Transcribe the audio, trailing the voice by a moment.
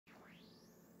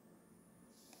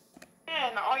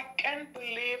can't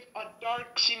believe a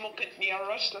dark simo can be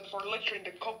arrested for littering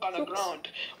the coke on the ground.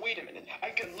 Wait a minute, I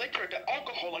can litter the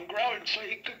alcohol on ground so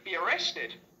he could be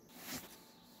arrested.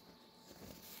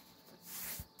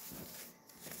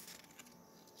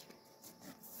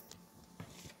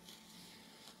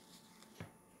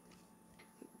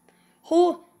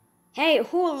 Who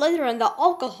littered the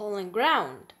alcohol on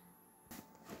ground?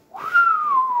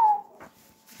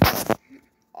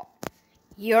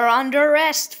 You're under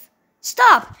arrest.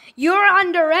 Stop! You're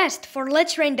under arrest for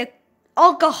littering the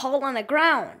alcohol on the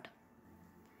ground.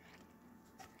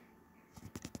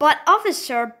 But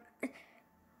officer,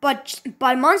 but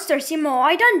Monster Simo,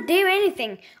 I don't do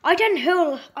anything. I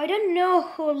don't know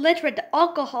who littered the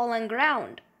alcohol on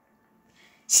ground.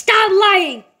 Stop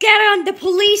lying! Get on the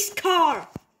police car!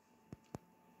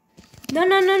 No.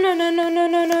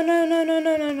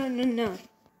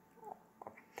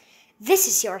 This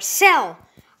is your cell.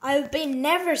 I've been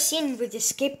never seen with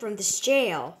escape from this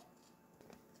jail.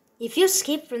 If you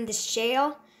escape from this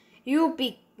jail, you'll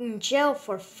be in jail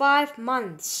for 5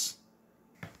 months.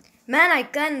 Man, I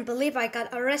can't believe I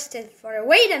got arrested for.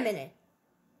 Wait a minute.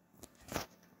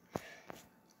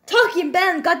 Talking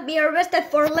Ben got me arrested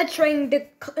for littering the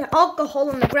alcohol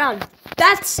on the ground.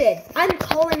 That's it. I'm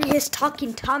calling his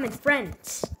Talking Tom and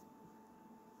friends.